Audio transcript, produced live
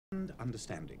And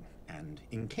understanding, and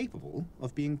incapable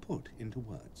of being put into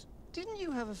words. Didn't you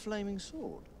have a flaming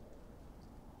sword?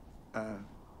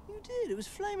 You did. It was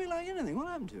flaming like anything. What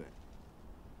happened to it?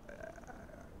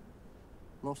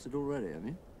 Lost it already, have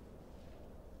you?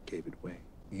 Gave it away.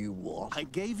 You what? I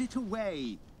gave it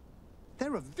away.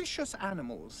 They're vicious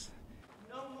animals.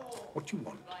 What you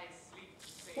want?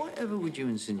 Whatever would you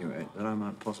insinuate that I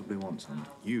might possibly want some?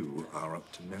 You are up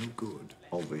to no good.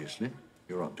 Obviously.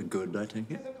 You're up to good, I take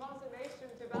it?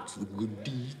 What's the good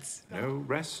deeds? No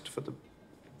rest for the...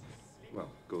 well,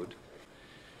 good.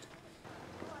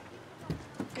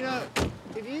 You know,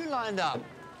 if you lined up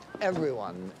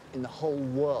everyone in the whole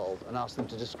world and asked them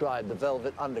to describe the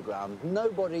Velvet Underground,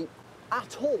 nobody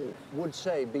at all would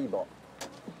say bebop.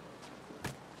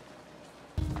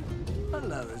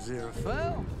 Hello,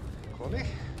 Aziraphale. Crowley?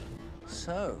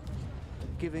 So,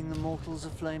 giving the mortals a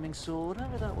flaming sword, how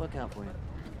did that work out for you?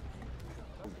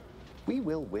 We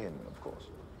will win, of course.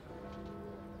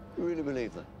 You really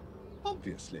believe that?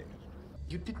 Obviously.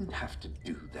 You didn't have to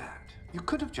do that. You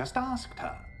could have just asked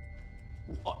her.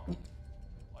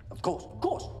 Of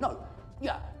course, no.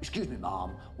 Yeah, excuse me,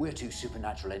 Mom. We're two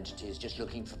supernatural entities just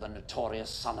looking for the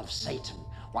notorious son of Satan.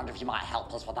 Wonder if you might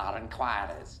help us with our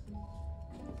inquiries.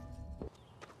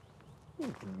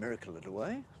 You can miracle it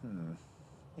away.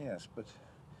 Yes, but...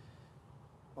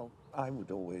 well, I would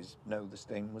always know the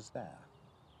stain was there.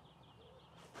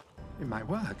 It might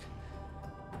work.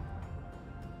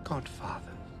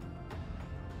 Godfather.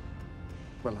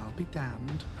 Well, I'll be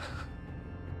damned.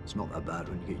 It's not that bad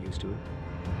when you get used to it.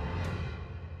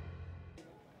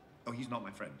 Oh, he's not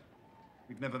my friend.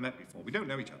 We've never met before. We don't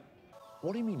know each other.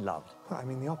 What do you mean, loved? Well, I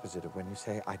mean the opposite of when you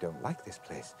say, I don't like this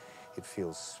place. It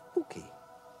feels spooky.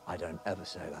 I don't ever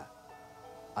say that.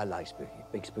 I like spooky.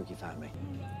 Big spooky family.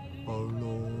 Oh,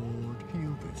 Lord,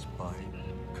 heal this bike.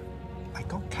 I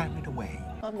got carried away.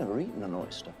 I've never eaten an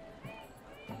oyster.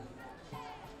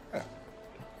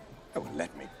 Oh, well,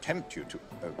 let me tempt you to...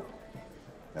 oh,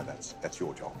 no, that's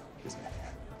your job, isn't it?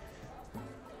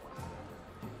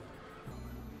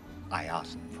 I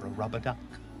asked for a rubber duck.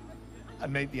 I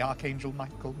made the Archangel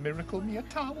Michael miracle me a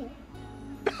towel.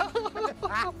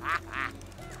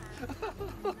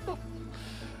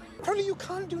 Crowley, you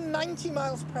can't do 90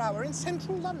 miles per hour in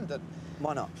central London.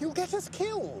 Why not? You'll get us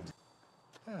killed.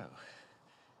 Oh.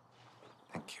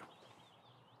 Thank you.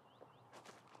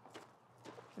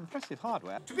 Impressive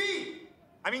hardware. To be!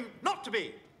 I mean, not to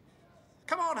be!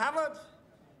 Come on, Hamlet!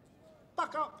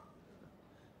 Buck up!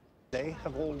 They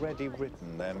have already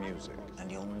written their music.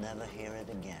 And you'll never hear it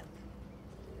again.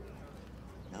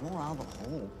 No more Albert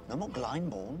Hall, no more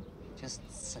Glyndebourne, just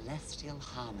celestial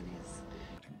harmonies.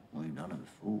 Well, you've done it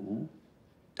before.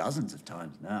 Dozens of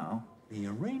times now. The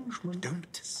arrangement.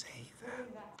 Don't say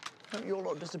that. You're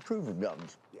not disapprove of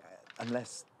guns. Yeah,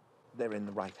 unless they're in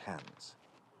the right hands.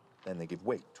 Then they give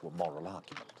weight to a moral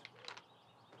argument.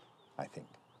 I think.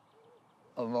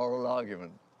 A moral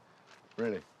argument?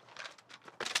 Really?